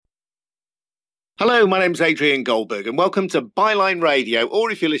Hello, my name's Adrian Goldberg, and welcome to Byline Radio, or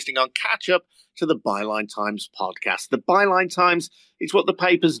if you're listening on Catch Up, to the Byline Times podcast. The Byline Times is what the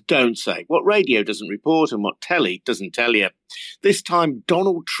papers don't say, what radio doesn't report, and what telly doesn't tell you. This time,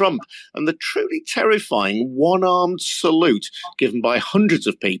 Donald Trump and the truly terrifying one-armed salute given by hundreds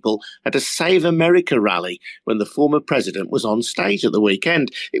of people at a Save America rally when the former president was on stage at the weekend.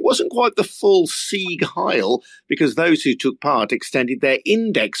 It wasn't quite the full Sieg Heil because those who took part extended their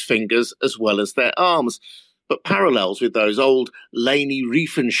index fingers as well as their arms. But parallels with those old Leni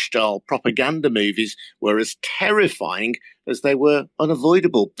Riefenstahl propaganda movies were as terrifying as they were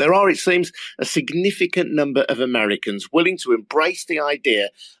unavoidable. There are, it seems, a significant number of Americans willing to embrace the idea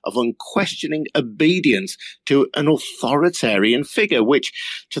of unquestioning obedience to an authoritarian figure, which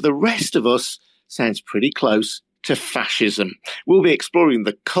to the rest of us sounds pretty close to fascism. We'll be exploring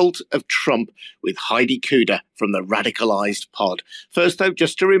the cult of Trump with Heidi Cuda from the Radicalized Pod. First, though,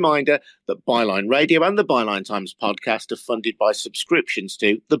 just a reminder that Byline Radio and the Byline Times podcast are funded by subscriptions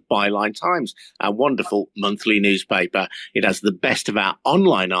to the Byline Times, our wonderful monthly newspaper. It has the best of our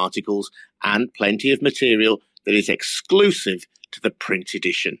online articles and plenty of material that is exclusive to the print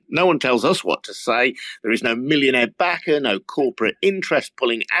edition. No one tells us what to say. There is no millionaire backer, no corporate interest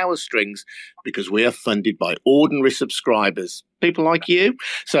pulling our strings, because we are funded by ordinary subscribers, people like you.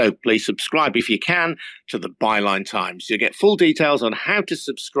 So please subscribe if you can to the Byline Times. You'll get full details on how to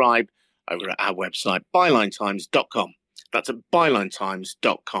subscribe over at our website, bylinetimes.com. That's at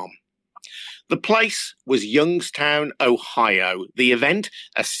bylinetimes.com. The place was Youngstown, Ohio. The event,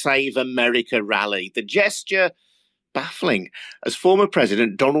 a Save America rally. The gesture, baffling, as former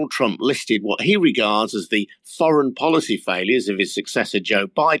President Donald Trump listed what he regards as the foreign policy failures of his successor Joe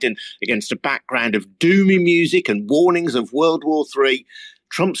Biden against a background of doomy music and warnings of World War III.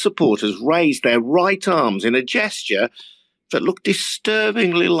 Trump supporters raised their right arms in a gesture that looked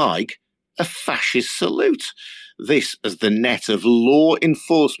disturbingly like a fascist salute. This as the net of law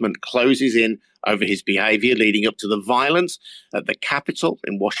enforcement closes in over his behavior leading up to the violence at the Capitol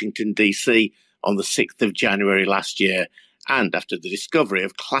in Washington, D.C., on the 6th of January last year, and after the discovery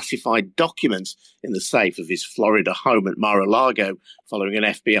of classified documents in the safe of his Florida home at Mar-a-Lago following an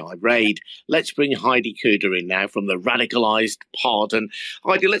FBI raid. Let's bring Heidi Cuda in now from the Radicalized Pod. And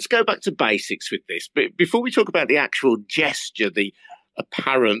Heidi, let's go back to basics with this. But before we talk about the actual gesture, the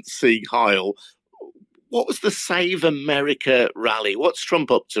apparent Sieg Heil, what was the Save America rally? What's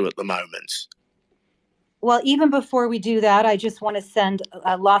Trump up to at the moment? Well, even before we do that, I just want to send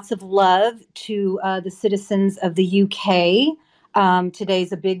lots of love to the citizens of the UK.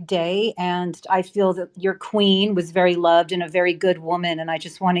 Today's a big day, and I feel that your queen was very loved and a very good woman, and I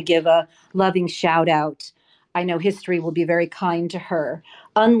just want to give a loving shout out. I know history will be very kind to her.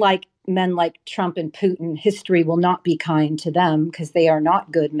 Unlike men like Trump and Putin, history will not be kind to them because they are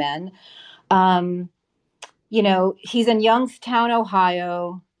not good men. He's in Youngstown,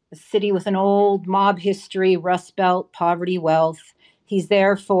 Ohio, a city with an old mob history, Rust Belt, poverty, wealth. He's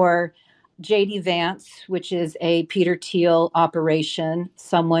there for J.D. Vance, which is a Peter Thiel operation,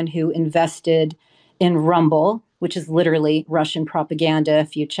 someone who invested in Rumble, which is literally Russian propaganda,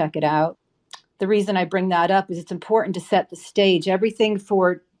 if you check it out. The reason I bring that up is it's important to set the stage. Everything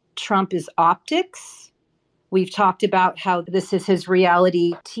for Trump is optics. We've talked about how this is his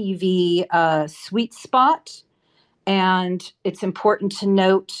reality TV sweet spot. And it's important to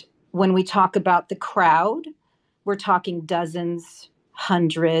note when we talk about the crowd, we're talking dozens,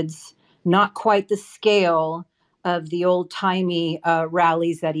 hundreds, not quite the scale of the old-timey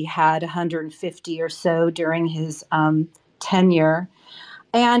rallies that he had, 150 or so during his tenure.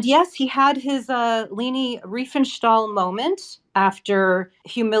 And yes, he had his Leni Riefenstahl moment after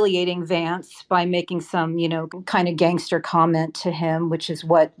humiliating Vance by making some, kind of gangster comment to him, which is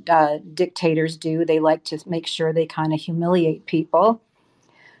what dictators do. They like to make sure they kind of humiliate people.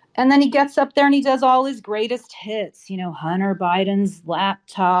 And then he gets up there and he does all his greatest hits, Hunter Biden's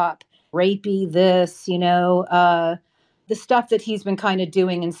laptop, rapey this, the stuff that he's been kind of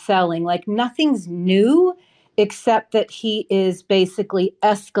doing and selling. Like nothing's new, except that he is basically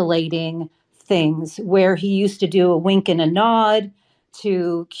escalating things where he used to do a wink and a nod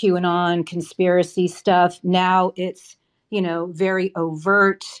to QAnon conspiracy stuff. Now it's, very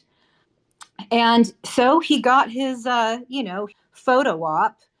overt. And so he got his, photo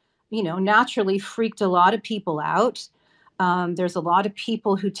op, naturally freaked a lot of people out. There's a lot of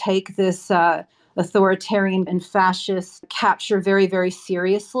people who take this authoritarian and fascist capture very, very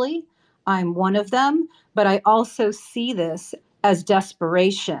seriously. I'm one of them, but I also see this as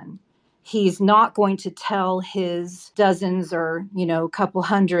desperation. He's not going to tell his dozens or, couple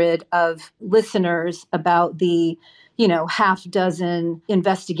hundred of listeners about the, half dozen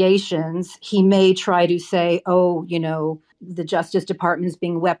investigations, he may try to say, oh, the Justice Department is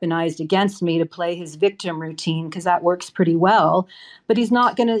being weaponized against me to play his victim routine, because that works pretty well. But he's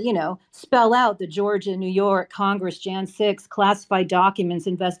not going to, spell out the Georgia, New York, Congress, Jan 6, classified documents,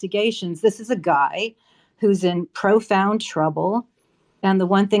 investigations. This is a guy who's in profound trouble. And the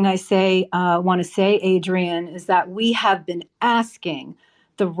one thing I want to say, Adrian, is that we have been asking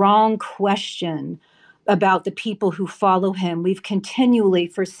the wrong question about the people who follow him. We've continually,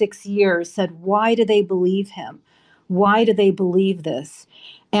 for 6 years, said, why do they believe him? Why do they believe this?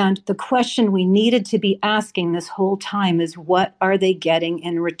 And the question we needed to be asking this whole time is, what are they getting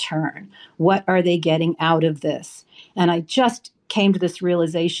in return? What are they getting out of this? And I just came to this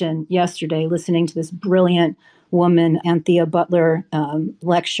realization yesterday, listening to this brilliant woman, Anthea Butler,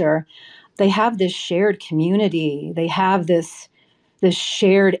 lecture. They have this shared community. They have this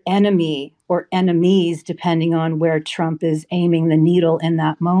shared enemy or enemies, depending on where Trump is aiming the needle in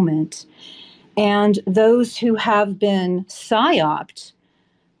that moment. And those who have been psyoped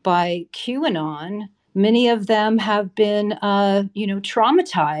by QAnon, many of them have been,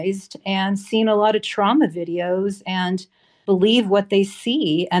 traumatized and seen a lot of trauma videos and believe what they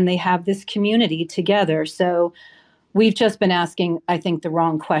see, and they have this community together. So we've just been asking, I think, the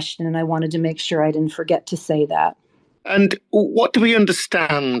wrong question, and I wanted to make sure I didn't forget to say that. And what do we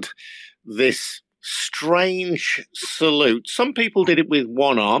understand this strange salute? Some people did it with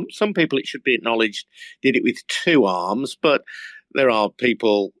one arm. Some people, it should be acknowledged, did it with two arms. But there are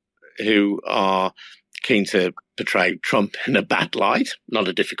people who are keen to portray Trump in a bad light. Not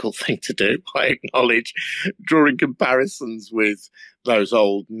a difficult thing to do, I acknowledge, drawing comparisons with those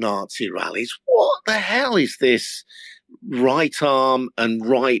old Nazi rallies. What the hell is this right arm and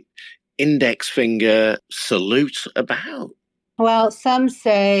right index finger salute about? Well, some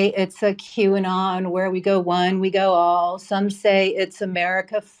say it's a QAnon, where we go one, we go all. Some say it's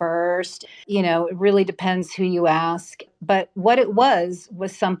America first. It really depends who you ask. But what it was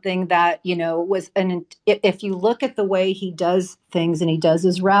something that, if you look at the way he does things and he does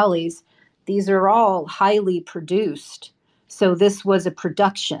his rallies, these are all highly produced. So this was a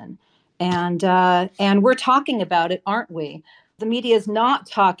production. And we're talking about it, aren't we? The media is not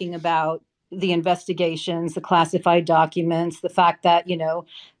talking about the investigations, the classified documents, the fact that,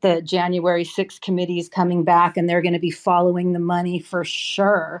 the January 6th committee is coming back and they're going to be following the money for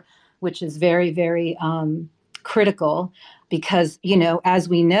sure, which is very, very critical because, as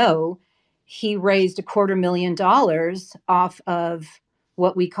we know, he raised $250,000 off of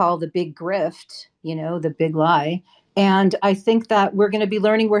what we call the big grift, the big lie. And I think that we're going to be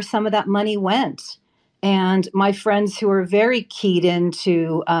learning where some of that money went. And my friends who are very keyed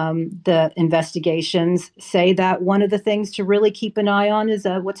into the investigations say that one of the things to really keep an eye on is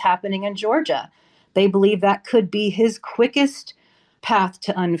what's happening in Georgia. They believe that could be his quickest path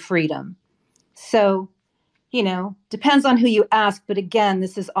to unfreedom. So, depends on who you ask. But again,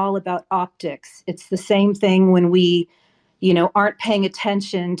 this is all about optics. It's the same thing when we, aren't paying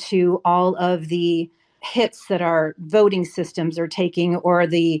attention to all of the hits that our voting systems are taking, or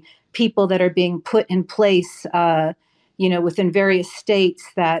the people that are being put in place, within various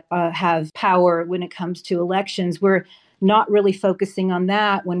states that have power when it comes to elections. We're not really focusing on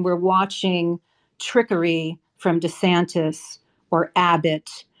that when we're watching trickery from DeSantis or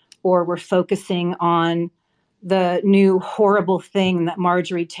Abbott, or we're focusing on the new horrible thing that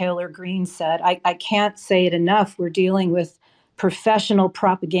Marjorie Taylor Greene said. I can't say it enough. We're dealing with professional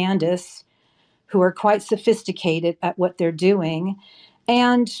propagandists who are quite sophisticated at what they're doing.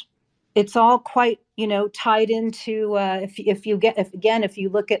 And it's all quite, tied into, if you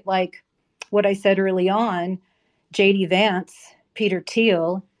look at like what I said early on, J.D. Vance, Peter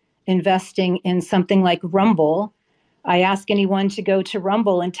Thiel, investing in something like Rumble. I ask anyone to go to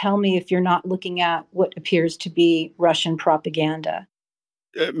Rumble and tell me if you're not looking at what appears to be Russian propaganda.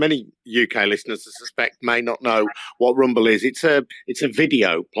 Many UK listeners, I suspect, may not know what Rumble is. It's a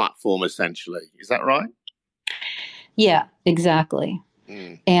video platform, essentially. Is that right? Yeah, exactly.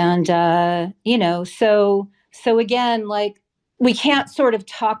 And, so again, like, we can't sort of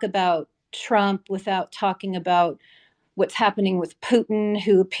talk about Trump without talking about what's happening with Putin,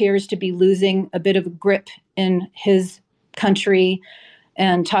 who appears to be losing a bit of a grip in his country,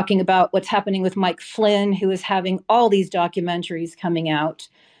 and talking about what's happening with Mike Flynn, who is having all these documentaries coming out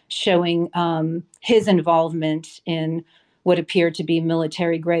showing his involvement in what appeared to be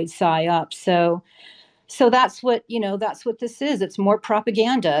military grade psyops. So that's what this is. It's more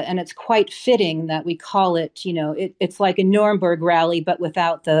propaganda, and it's quite fitting that we call it, it's like a Nuremberg rally, but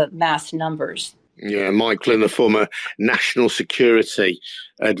without the mass numbers. Yeah, Mike Flynn, the former national security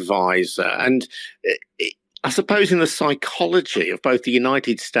advisor. And I suppose in the psychology of both the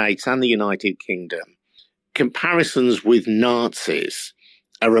United States and the United Kingdom, comparisons with Nazis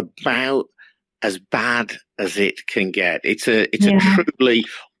are about as bad as it can get. It's a truly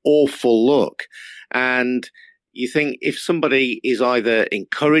awful look. And you think if somebody is either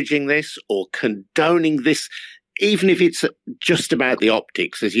encouraging this or condoning this, even if it's just about the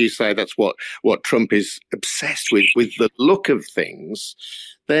optics, as you say, that's what Trump is obsessed with the look of things,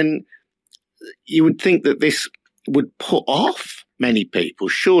 then you would think that this would put off many people,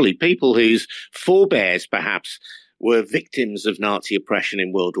 surely people whose forebears perhaps were victims of Nazi oppression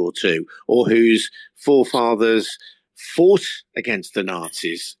in World War II, or whose forefathers fought against the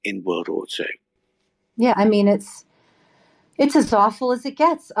Nazis in World War II. Yeah, I mean, it's as awful as it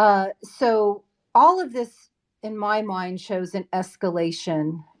gets. So all of this, in my mind, shows an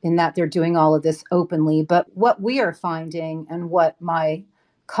escalation in that they're doing all of this openly. But what we are finding and what my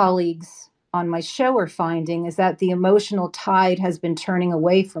colleagues on my show are finding is that the emotional tide has been turning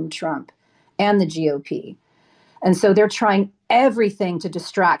away from Trump and the GOP. And so they're trying everything to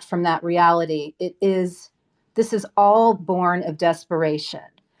distract from that reality. This is all born of desperation.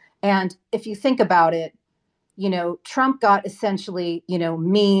 And if you think about it, Trump got essentially,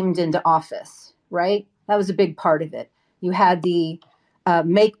 memed into office, right? That was a big part of it. You had the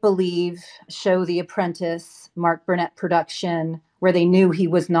make-believe show, The Apprentice, Mark Burnett production, where they knew he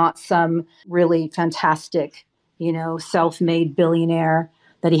was not some really fantastic, self-made billionaire,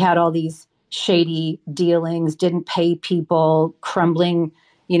 that he had all these shady dealings, didn't pay people, crumbling,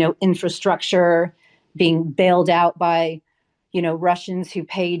 infrastructure, being bailed out by, Russians who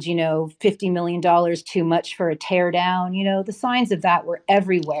paid, $50 million too much for a teardown. The signs of that were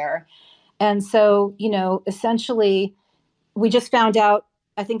everywhere. And so, essentially, we just found out,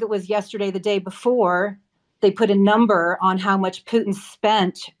 I think it was yesterday, the day before, they put a number on how much Putin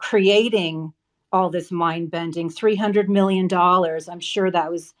spent creating all this mind-bending, $300 million. I'm sure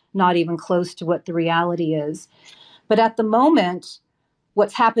that was not even close to what the reality is. But at the moment,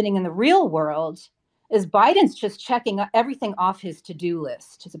 what's happening in the real world is Biden's just checking everything off his to-do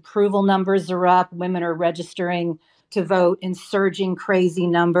list. His approval numbers are up. Women are registering to vote in surging crazy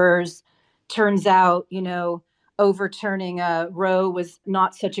numbers. Turns out, overturning Roe was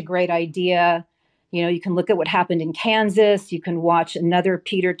not such a great idea. You can look at what happened in Kansas. You can watch another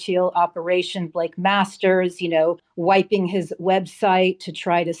Peter Thiel operation, Blake Masters, wiping his website to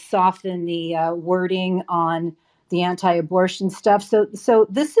try to soften the wording on the anti-abortion stuff. So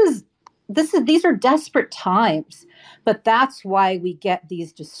these are desperate times, but that's why we get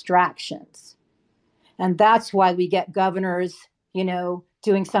these distractions. And that's why we get governors,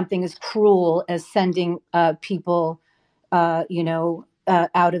 doing something as cruel as sending people,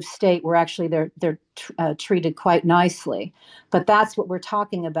 out of state where actually they're treated quite nicely. But that's what we're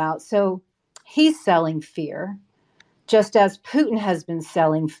talking about. So he's selling fear, just as Putin has been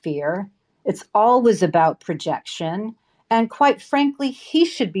selling fear. It's always about projection. And quite frankly, he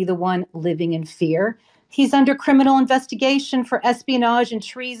should be the one living in fear. He's under criminal investigation for espionage and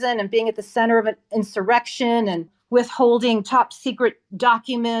treason and being at the center of an insurrection and withholding top secret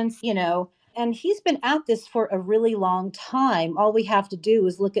documents, and he's been at this for a really long time. All we have to do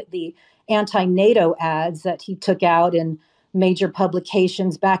is look at the anti-NATO ads that he took out in major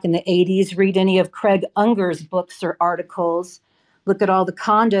publications back in the 80s, read any of Craig Unger's books or articles, look at all the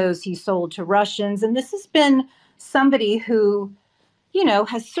condos he sold to Russians. And this has been somebody who,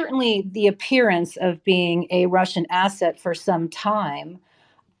 has certainly the appearance of being a Russian asset for some time.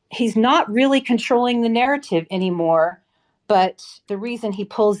 He's not really controlling the narrative anymore. But the reason he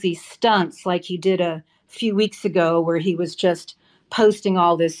pulls these stunts like he did a few weeks ago, where he was just posting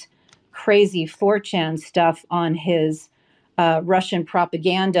all this crazy 4chan stuff on his Russian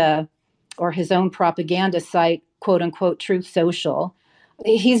propaganda or his own propaganda site, quote unquote, Truth Social.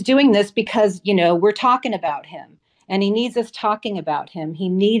 He's doing this because, we're talking about him and he needs us talking about him. He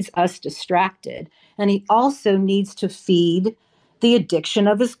needs us distracted. And he also needs to feed the addiction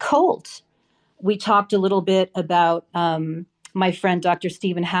of his cult. We talked a little bit about my friend Dr.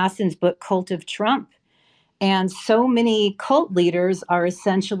 Stephen Hassan's book, Cult of Trump. And so many cult leaders are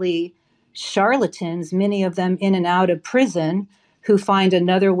essentially charlatans, many of them in and out of prison, who find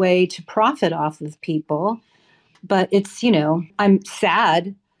another way to profit off of people. But it's, I'm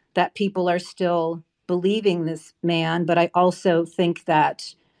sad that people are still believing this man, but I also think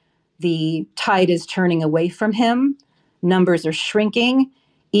that the tide is turning away from him. Numbers are shrinking.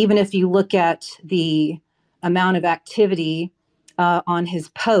 Even if you look at the amount of activity on his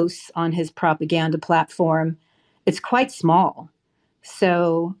posts on his propaganda platform, it's quite small.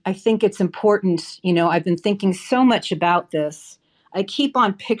 So I think it's important, I've been thinking so much about this. I keep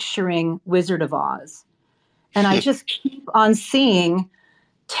on picturing Wizard of Oz. And I just keep on seeing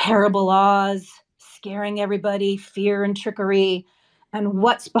terrible laws, scaring everybody, fear and trickery, and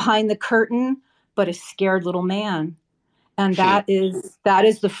what's behind the curtain but a scared little man. And that is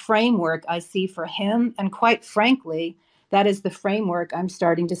the framework I see for him. And quite frankly, that is the framework I'm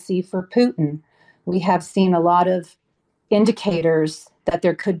starting to see for Putin. We have seen a lot of indicators that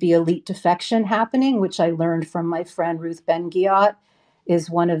there could be elite defection happening, which I learned from my friend Ruth Ben-Ghiat is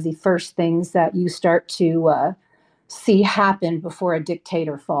one of the first things that you start to see happen before a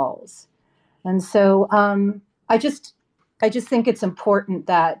dictator falls. And so I just think it's important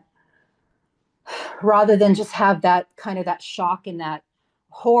that rather than just have that kind of that shock and that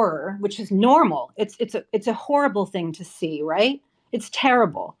horror, which is normal, it's a horrible thing to see, right? It's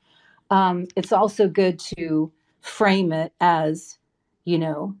terrible. It's also good to frame it as,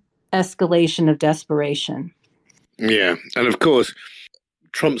 escalation of desperation. Yeah. And of course,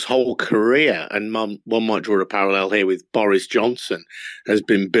 Trump's whole career, and one might draw a parallel here with Boris Johnson, has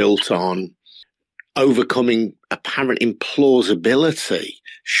been built on overcoming apparent implausibility.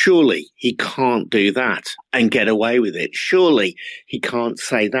 Surely he can't do that and get away with it. Surely he can't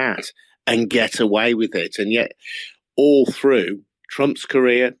say that and get away with it. And yet, all through Trump's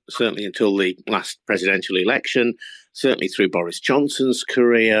career, certainly until the last presidential election, certainly through Boris Johnson's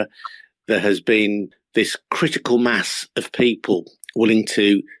career, there has been this critical mass of people willing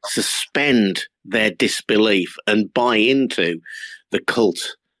to suspend their disbelief and buy into the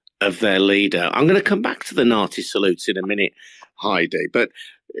cult of their leader. I'm going to come back to the Nazi salutes in a minute, Heidi, but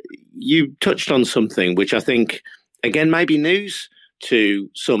you touched on something which I think, again, may be news to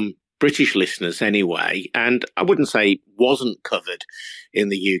some British listeners anyway, and I wouldn't say wasn't covered in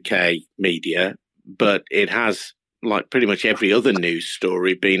the UK media, but it has, like pretty much every other news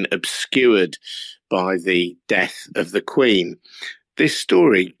story, been obscured by the death of the Queen. This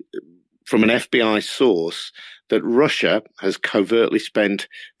story from an FBI source that Russia has covertly spent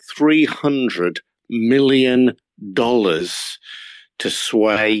 $300 million to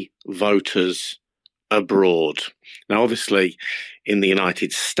sway voters abroad. Now, obviously, in the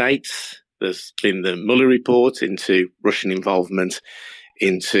United States, there's been the Mueller report into Russian involvement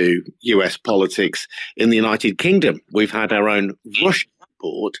into US politics. In the United Kingdom, we've had our own Russian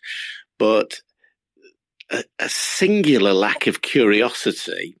report, but a singular lack of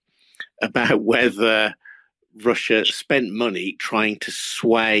curiosity about whether Russia spent money trying to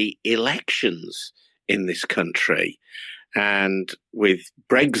sway elections in this country. And with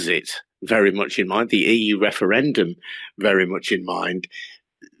Brexit very much in mind, the EU referendum very much in mind,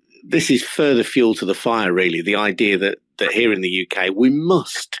 this is further fuel to the fire, really. The idea that here in the UK, we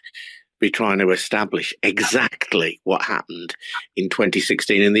must be trying to establish exactly what happened in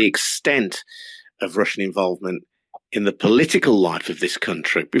 2016 and the extent of Russian involvement in the political life of this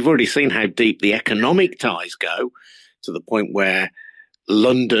country. We've already seen how deep the economic ties go, to the point where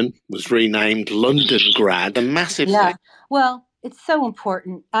London was renamed Londongrad, a massive thing. Well, it's so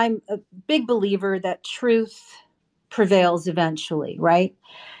important. I'm a big believer that truth prevails eventually, right?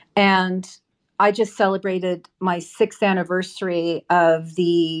 And I just celebrated my 6th anniversary of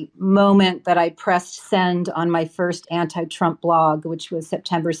the moment that I pressed send on my first anti-Trump blog, which was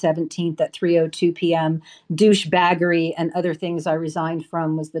September 17th at 3:02 p.m. Douchebaggery and Other Things I Resigned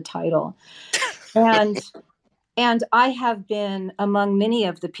From was the title. And I have been among many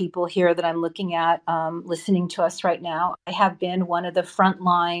of the people here that I'm looking at, listening to us right now. I have been one of the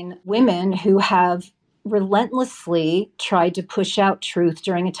frontline women who have relentlessly tried to push out truth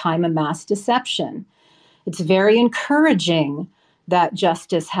during a time of mass deception. It's very encouraging that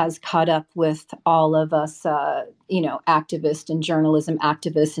justice has caught up with all of us, activists and journalism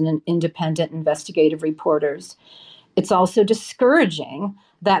activists and independent investigative reporters. It's also discouraging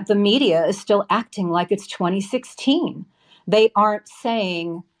that the media is still acting like it's 2016. They aren't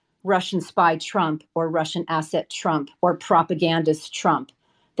saying Russian spy Trump or Russian asset Trump or propagandist Trump.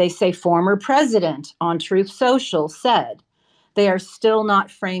 They say former president on Truth Social said. They are still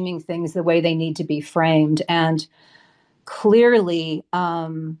not framing things the way they need to be framed. And clearly,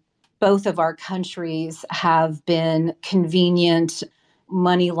 both of our countries have been convenient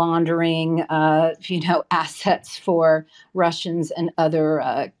money laundering, assets for Russians and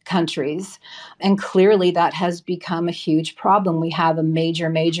other countries. And clearly that has become a huge problem. We have a major,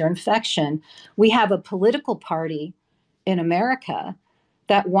 major infection. We have a political party in America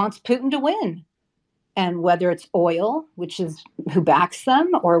that wants Putin to win. And whether it's oil, which is who backs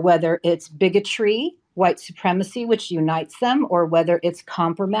them, or whether it's bigotry, white supremacy, which unites them, or whether it's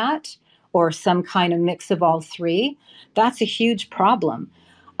compromat or some kind of mix of all three, that's a huge problem.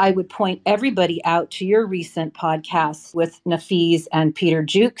 I would point everybody out to your recent podcasts with Nafeez and Peter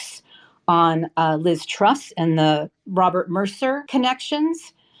Jukes on Liz Truss and the Robert Mercer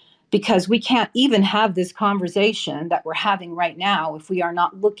connections, because we can't even have this conversation that we're having right now if we are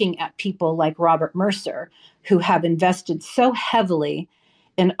not looking at people like Robert Mercer, who have invested so heavily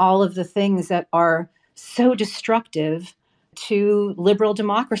in all of the things that are so destructive to liberal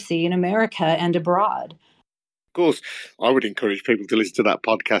democracy in America and abroad. Of course, I would encourage people to listen to that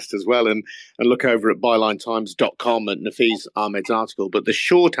podcast as well and look over at bylinetimes.com at Nafeez Ahmed's article. But the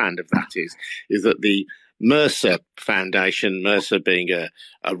shorthand of that is that the Mercer Foundation, Mercer being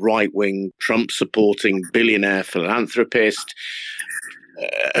a right-wing, Trump-supporting billionaire philanthropist,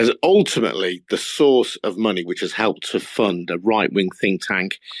 as ultimately the source of money which has helped to fund a right-wing think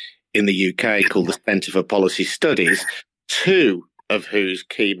tank in the UK called the Centre for Policy Studies, two of whose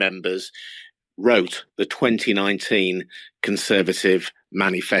key members wrote the 2019 Conservative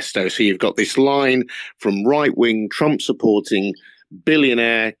Manifesto. So you've got this line from right-wing, Trump-supporting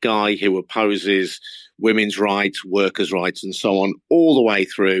billionaire guy who opposes women's rights, workers' rights, and so on, all the way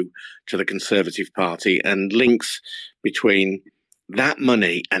through to the Conservative Party, and links between that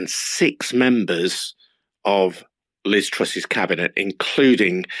money and 6 members of Liz Truss's cabinet,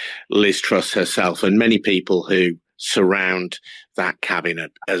 including Liz Truss herself and many people who surround that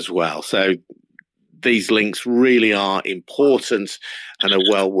cabinet as well. So these links really are important and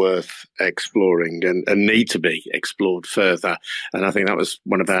are well worth exploring and need to be explored further. And I think that was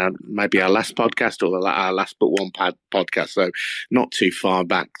one of maybe our last podcast or our last but one podcast. So not too far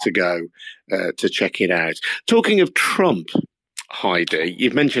back to go to check it out. Talking of Trump, Heidi,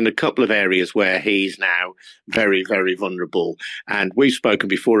 you've mentioned a couple of areas where he's now very, very vulnerable. And we've spoken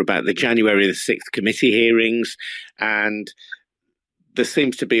before about the January the 6th committee hearings, and there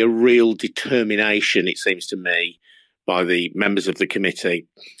seems to be a real determination, it seems to me, by the members of the committee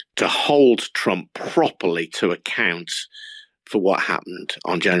to hold Trump properly to account for what happened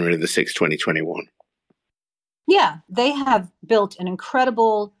on January the 6th, 2021. Yeah, they have built an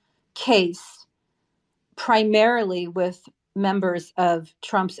incredible case, primarily with members of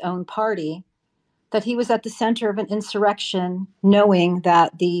Trump's own party, that he was at the center of an insurrection, knowing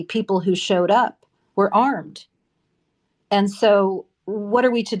that the people who showed up were armed. And so what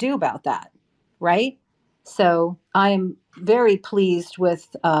are we to do about that, right? So I am very pleased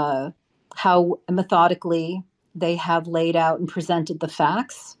with how methodically they have laid out and presented the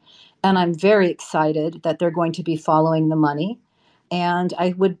facts. And I'm very excited that they're going to be following the money. And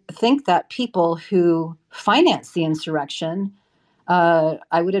I would think that people who finance the insurrection,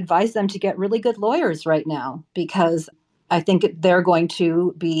 I would advise them to get really good lawyers right now, because I think they're going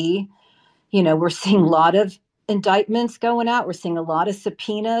to be, we're seeing a lot of indictments going out. We're seeing a lot of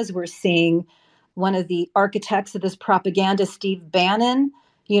subpoenas. We're seeing one of the architects of this propaganda, Steve Bannon,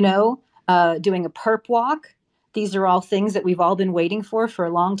 doing a perp walk. These are all things that we've all been waiting for a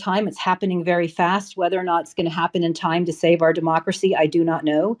long time. It's happening very fast. Whether or not it's going to happen in time to save our democracy, I do not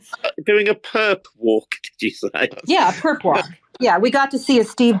know. Doing a perp walk, did you say? Yeah, a perp walk. Yeah, we got to see a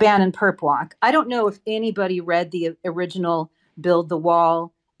Steve Bannon perp walk. I don't know if anybody read the original Build the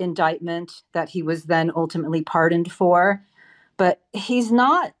Wall indictment that he was then ultimately pardoned for, but he's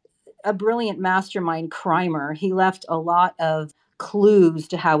not a brilliant mastermind crimer. He left a lot of clues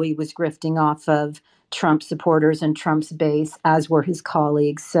to how he was grifting off of Trump supporters and Trump's base, as were his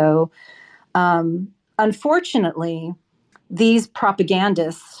colleagues. So unfortunately, these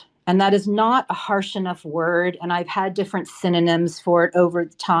propagandists, and that is not a harsh enough word, and I've had different synonyms for it over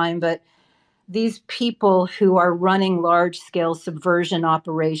time, but these people who are running large-scale subversion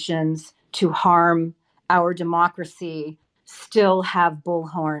operations to harm our democracy still have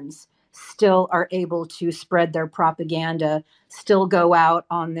bullhorns, still are able to spread their propaganda, still go out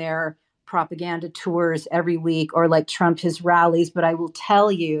on their propaganda tours every week, or like Trump, his rallies. But I will tell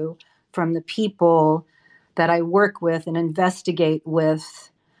you, from the people that I work with and investigate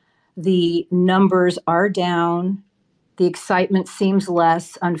with, the numbers are down. The excitement seems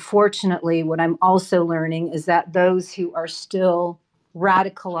less. Unfortunately, what I'm also learning is that those who are still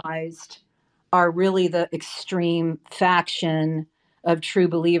radicalized are really the extreme faction of true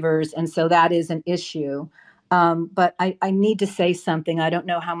believers. And so that is an issue. But I need to say something. I don't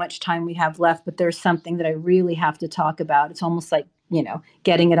know how much time we have left, but there's something that I really have to talk about. It's almost like,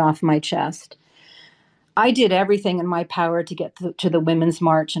 getting it off my chest. I did everything in my power to get to the Women's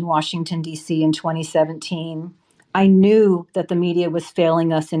March in Washington, D.C. in 2017. I knew that the media was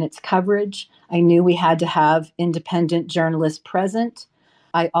failing us in its coverage. I knew we had to have independent journalists present.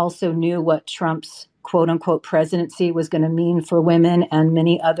 I also knew what Trump's quote unquote presidency was going to mean for women and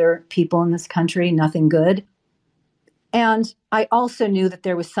many other people in this country. Nothing good. And I also knew that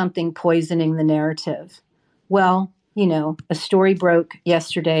there was something poisoning the narrative. Well, a story broke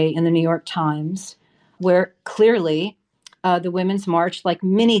yesterday in the New York Times where clearly the Women's March, like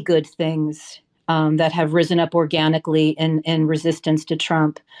many good things that have risen up organically in resistance to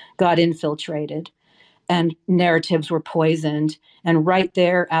Trump, got infiltrated and narratives were poisoned. And right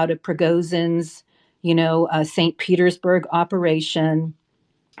there, out of Prigozhin's, St. Petersburg operation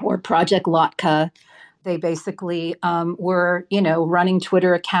or Project Lotka, they basically were, running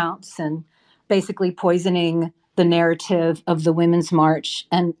Twitter accounts and basically poisoning the narrative of the Women's March.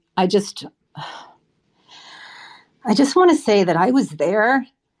 And I just want to say that I was there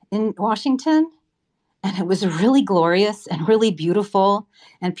in Washington, and it was really glorious and really beautiful.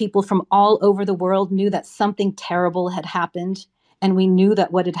 And people from all over the world knew that something terrible had happened. And we knew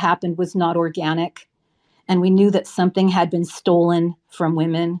that what had happened was not organic. And we knew that something had been stolen from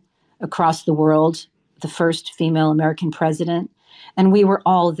women across the world, the first female American president. And we were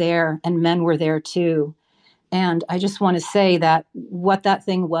all there, and men were there too. And I just want to say that what that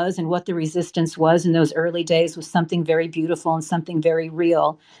thing was and what the resistance was in those early days was something very beautiful and something very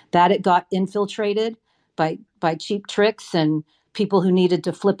real. That it got infiltrated by cheap tricks and people who needed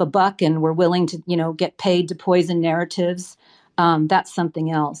to flip a buck and were willing to, get paid to poison narratives. That's something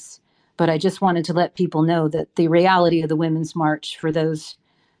else. But I just wanted to let people know that the reality of the Women's March, for those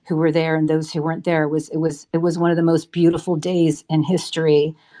who were there and those who weren't there, was one of the most beautiful days in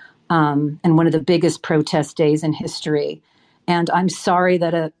history. And one of the biggest protest days in history. And I'm sorry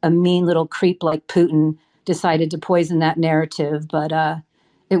that a mean little creep like Putin decided to poison that narrative, but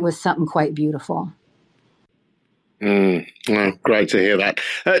it was something quite beautiful. Great to hear that.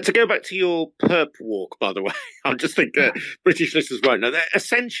 To go back to your perp walk, by the way, I just think British listeners won't know that.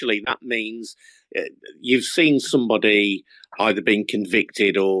 Essentially, that means you've seen somebody either being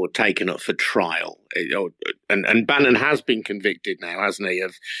convicted or taken up for trial. And Bannon has been convicted now, hasn't he,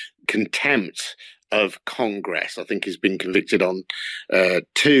 of contempt of Congress. I think he's been convicted on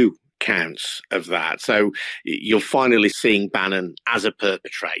 2 counts of that. So you're finally seeing Bannon as a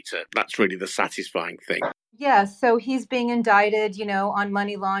perpetrator. That's really the satisfying thing. Yeah, so he's being indicted, on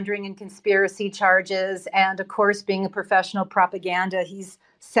money laundering and conspiracy charges. And of course, being a professional propaganda, he's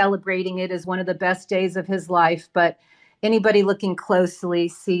celebrating it as one of the best days of his life. But anybody looking closely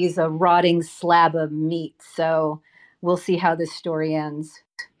sees a rotting slab of meat. So we'll see how this story ends.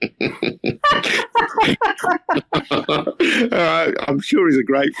 I'm sure he's a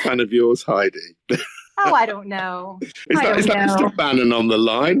great fan of yours, Heidi. Oh, I don't know. Is that Mr. Bannon on the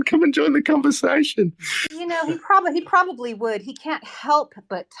line? Come and join the conversation. He probably would. He can't help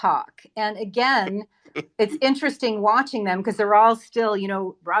but talk. And again, it's interesting watching them because they're all still,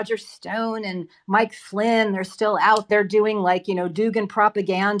 Roger Stone and Mike Flynn, they're still out there doing Dugin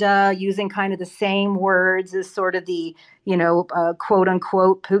propaganda, using kind of the same words as sort of the, quote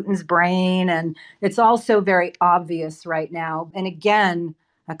unquote Putin's brain. And it's also very obvious right now. And again,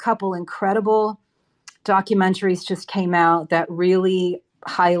 a couple incredible documentaries just came out that really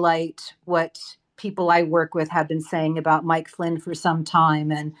highlight what people I work with have been saying about Mike Flynn for some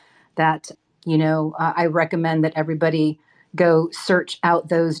time. And that, I recommend that everybody go search out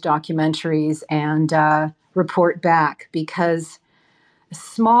those documentaries and report back, because a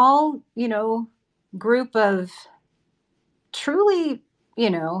small, group of truly,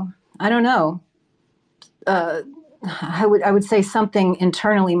 I don't know, I would say something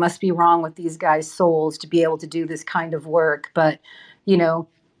internally must be wrong with these guys' souls to be able to do this kind of work. But,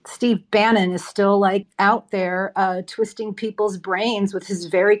 Steve Bannon is still out there twisting people's brains with his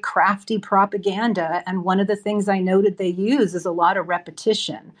very crafty propaganda. And one of the things I noted they use is a lot of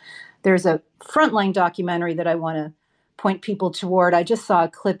repetition. There's a Frontline documentary that I want to point people toward. I just saw a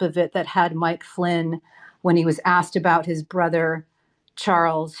clip of it that had Mike Flynn when he was asked about his brother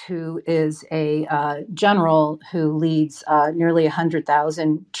Charles, who is a general who leads nearly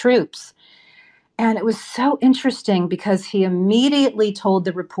 100,000 troops. And it was so interesting because he immediately told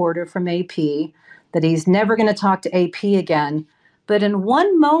the reporter from AP that he's never going to talk to AP again. But in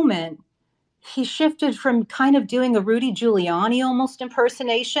one moment, he shifted from kind of doing a Rudy Giuliani almost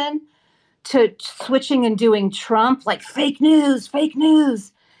impersonation to switching and doing Trump, like fake news, fake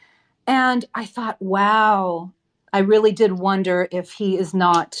news. And I thought, wow, I really did wonder if he is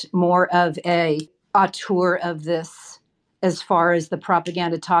not more of a auteur of this as far as the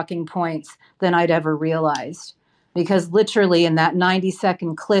propaganda talking points than I'd ever realized. Because literally in that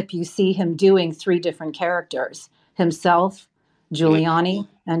 90-second clip, you see him doing 3 different characters: himself, Giuliani,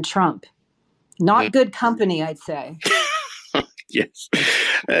 and Trump. Not good company, I'd say. Yes.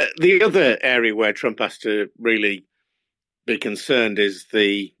 The other area where Trump has to really be concerned is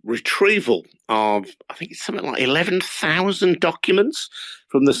the retrieval of, I think it's something like 11,000 documents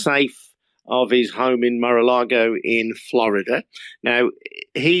from the safe of his home in Mar-a-Lago in Florida. Now,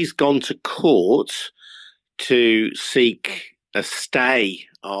 he's gone to court to seek a stay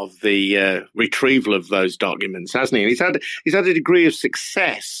of the retrieval of those documents, hasn't he? And he's had a degree of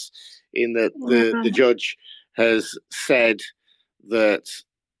success in that the judge has said that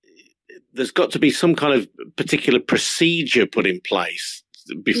there's got to be some kind of particular procedure put in place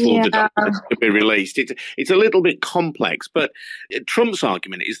before the documents can be released. It's a little bit complex, but Trump's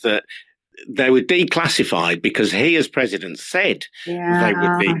argument is that they were declassified because he, as president, said they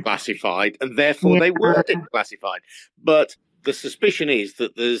were declassified, and therefore they were declassified. But the suspicion is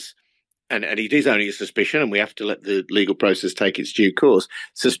that there's, and it is only a suspicion, and we have to let the legal process take its due course,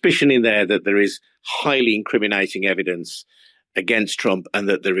 suspicion in there that there is highly incriminating evidence against Trump and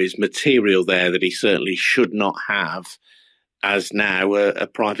that there is material there that he certainly should not have as now a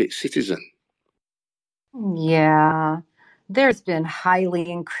private citizen. Yeah. There's been highly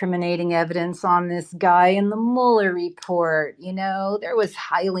incriminating evidence on this guy in the Mueller report. You know, there was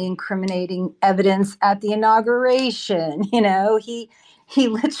highly incriminating evidence at the inauguration. You know, he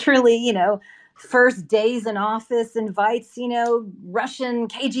literally, you know, first days in office invites, you know, Russian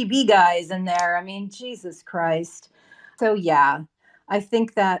KGB guys in there. I mean, Jesus Christ. So, yeah, I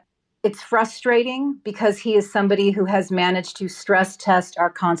think that it's frustrating because he is somebody who has managed to stress test our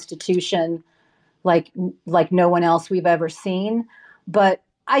Constitution like no one else we've ever seen. But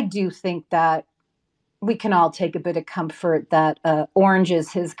I do think that we can all take a bit of comfort that orange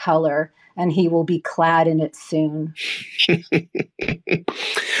is his color and he will be clad in it soon. I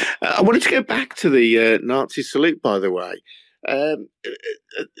wanted to go back to the Nazi salute, by the way. Or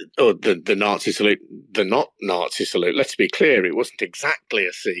the Nazi salute, the not Nazi salute. Let's be clear, it wasn't exactly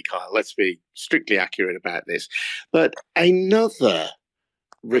a C, Kyle. Let's be strictly accurate about this. But another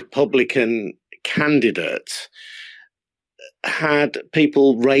Republican candidate had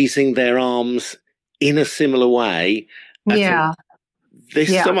people raising their arms in a similar way. This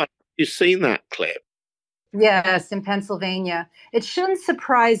summer. You've seen that clip? Yes, in Pennsylvania. It shouldn't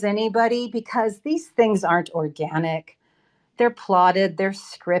surprise anybody because these things aren't organic. They're plotted, they're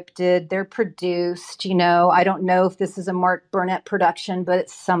scripted, they're produced. You know, I don't know if this is a Mark Burnett production, but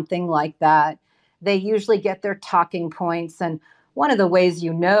it's something like that. They usually get their talking points. And one of the ways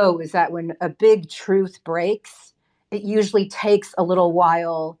you know is that when a big truth breaks, it usually takes a little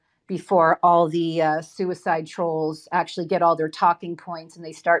while before all the suicide trolls actually get all their talking points and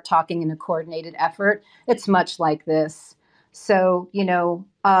they start talking in a coordinated effort. It's much like this. So, you know,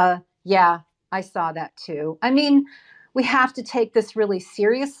 yeah, I saw that too. I mean, we have to take this really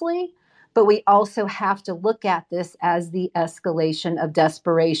seriously, but we also have to look at this as the escalation of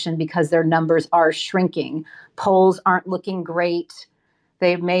desperation because their numbers are shrinking. Polls aren't looking great.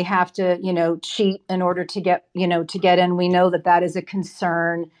 They may have to, you know, cheat in order to get, you know, to get in. We know that that is a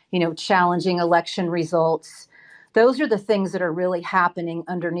concern, you know, challenging election results. Those are the things that are really happening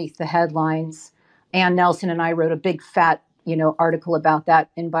underneath the headlines. Ann Nelson and I wrote a big fat, you know, article about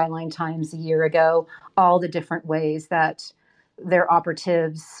that in Byline Times a year ago, all the different ways that their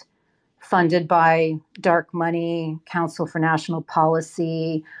operatives funded by dark money, Council for National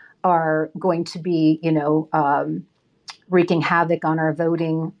Policy, are going to be, you know, wreaking havoc on our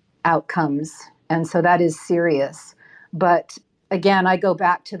voting outcomes. And so that is serious. But again, I go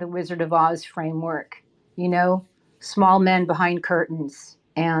back to the Wizard of Oz framework, you know, small men behind curtains.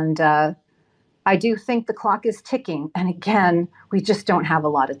 And I do think the clock is ticking. And again, we just don't have a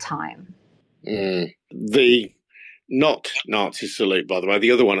lot of time. The not Nazi salute, by the way,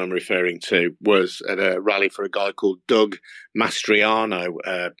 the other one I'm referring to was at a rally for a guy called Doug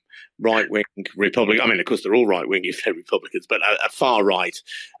Mastriano, right-wing Republican. I mean, of course, they're all right-wing if they're Republicans, but a far-right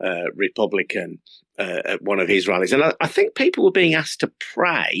Republican at one of his rallies. And I think people were being asked to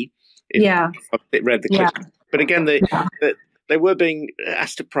pray. If I read the clip. Yeah. But again, they were being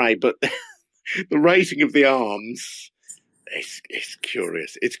asked to pray, but the raising of the arms... It's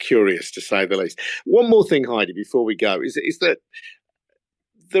curious. It's curious to say the least. One more thing, Heidi, before we go, is that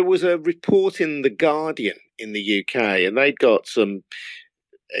there was a report in The Guardian in the UK, and they'd got some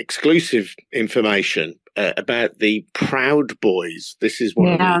exclusive information about the Proud Boys. This is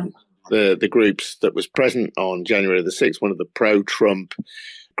one of the groups that was present on January the 6th, one of the pro-Trump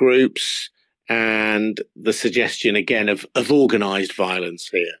groups, and the suggestion, again, of organised violence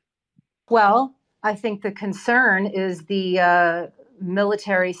here. Well, I think the concern is the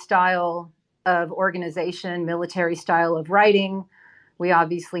military style of organization, military style of writing. We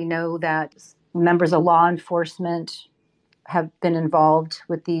obviously know that members of law enforcement have been involved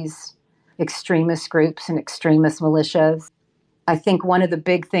with these extremist groups and extremist militias. I think one of the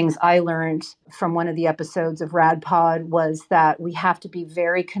big things I learned from one of the episodes of RadPod was that we have to be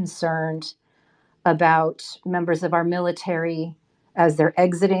very concerned about members of our military as they're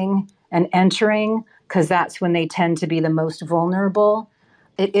exiting and entering, because that's when they tend to be the most vulnerable.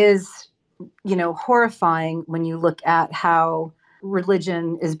 It is, horrifying when you look at how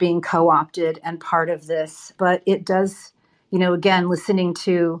religion is being co-opted and part of this. But it does, again, listening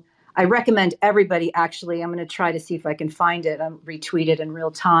to, I recommend everybody, actually, I'm going to try to see if I can find it. I'm retweet it in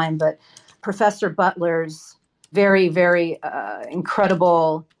real time. But Professor Butler's very, very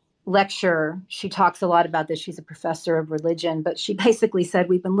incredible lecture, she talks a lot about this. She's a professor of religion, but she basically said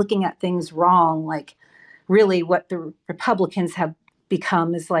we've been looking at things wrong. Like, really, what the Republicans have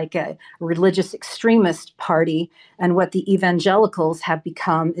become is like a religious extremist party, and what the evangelicals have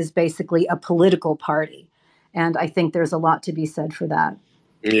become is basically a political party. And I think there's a lot to be said for that.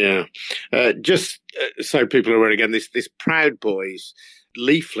 Yeah. Just so people are aware, again, this Proud Boys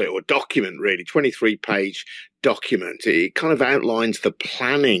leaflet or document, really, 23-page document, it kind of outlines the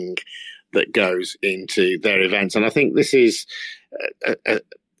planning that goes into their events. And I think this is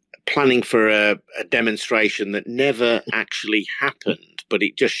planning for a demonstration that never actually happened, but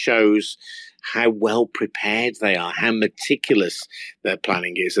it just shows how well prepared they are, how meticulous their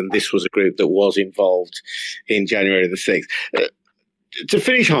planning is. And this was a group that was involved in January the 6th. To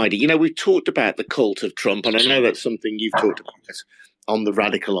finish, Heidi, we've talked about the cult of Trump, and I know that's something you've talked about on the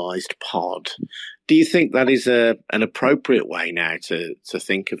Radicalized pod. Do you think that is an appropriate way now to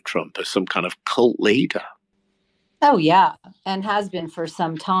think of Trump as some kind of cult leader? Oh, yeah, and has been for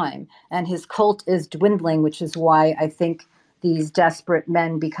some time. And his cult is dwindling, which is why I think these desperate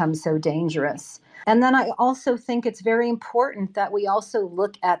men become so dangerous. And then I also think it's very important that we also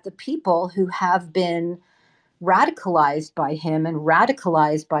look at the people who have been radicalized by him and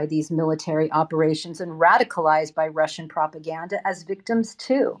radicalized by these military operations and radicalized by Russian propaganda as victims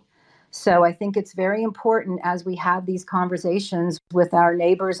too. So I think it's very important as we have these conversations with our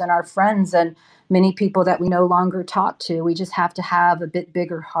neighbors and our friends and many people that we no longer talk to, we just have to have a bit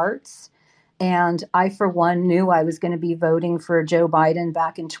bigger hearts. And I, for one, knew I was going to be voting for Joe Biden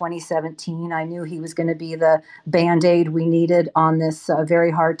back in 2017. I knew he was going to be the Band-Aid we needed on this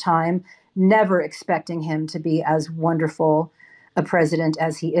very hard time, never expecting him to be as wonderful a president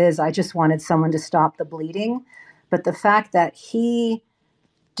as he is. I just wanted someone to stop the bleeding. But the fact that he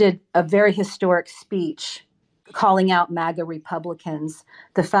did a very historic speech calling out MAGA Republicans,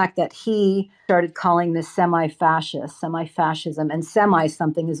 the fact that he started calling this semi-fascism, and semi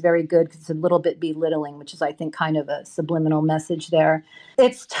something is very good because it's a little bit belittling, which is, I think, kind of a subliminal message there.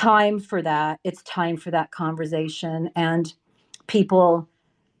 It's time for that. It's time for that conversation. And people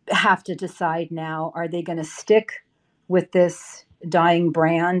have to decide now, are they going to stick with this dying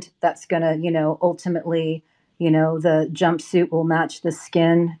brand that's going to, ultimately, the jumpsuit will match the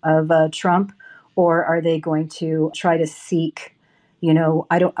skin of Trump? Or are they going to try to seek,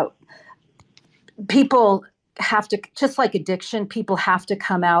 people have to, just like addiction, people have to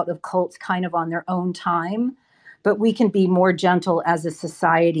come out of cults kind of on their own time, but we can be more gentle as a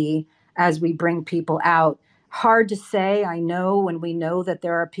society as we bring people out. Hard to say, I know, when we know that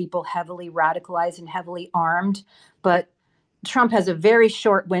there are people heavily radicalized and heavily armed, but Trump has a very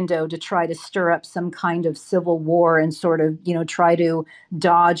short window to try to stir up some kind of civil war and sort of, try to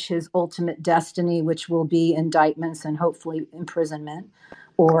dodge his ultimate destiny, which will be indictments and hopefully imprisonment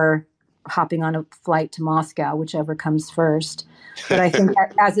or hopping on a flight to Moscow, whichever comes first. But I think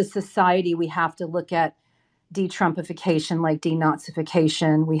as a society, we have to look at de-Trumpification like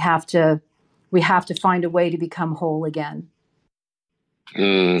denazification. We have to find a way to become whole again.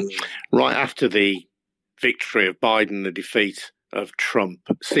 Right after the victory of Biden, the defeat of Trump,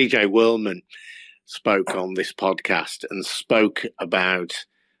 CJ Whirlman spoke on this podcast and spoke about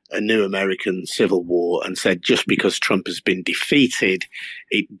a new American civil war and said, just because Trump has been defeated,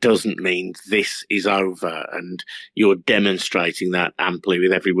 it doesn't mean this is over. And you're demonstrating that amply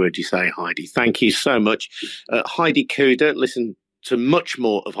with every word you say, Heidi. Thank you so much. Heidi Cuda, listen to much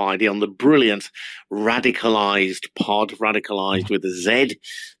more of Heidi on the brilliant Radicalized pod, Radicalized with a Z,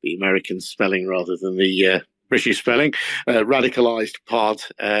 the American spelling rather than the British spelling, Radicalized pod.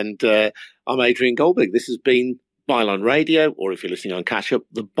 And I'm Adrian Goldberg. This has been Byline Radio, or if you're listening on Catch Up,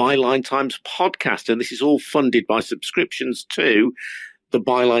 the Byline Times podcast. And this is all funded by subscriptions to the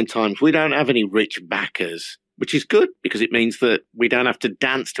Byline Times. We don't have any rich backers, which is good because it means that we don't have to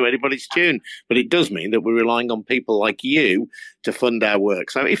dance to anybody's tune. But it does mean that we're relying on people like you to fund our work.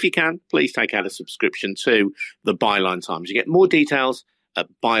 So if you can, please take out a subscription to the Byline Times. You get more details at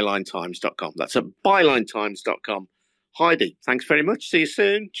bylinetimes.com. That's at bylinetimes.com. Heidi, thanks very much. See you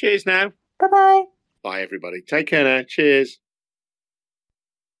soon. Cheers now. Bye-bye. Bye, everybody. Take care now. Cheers.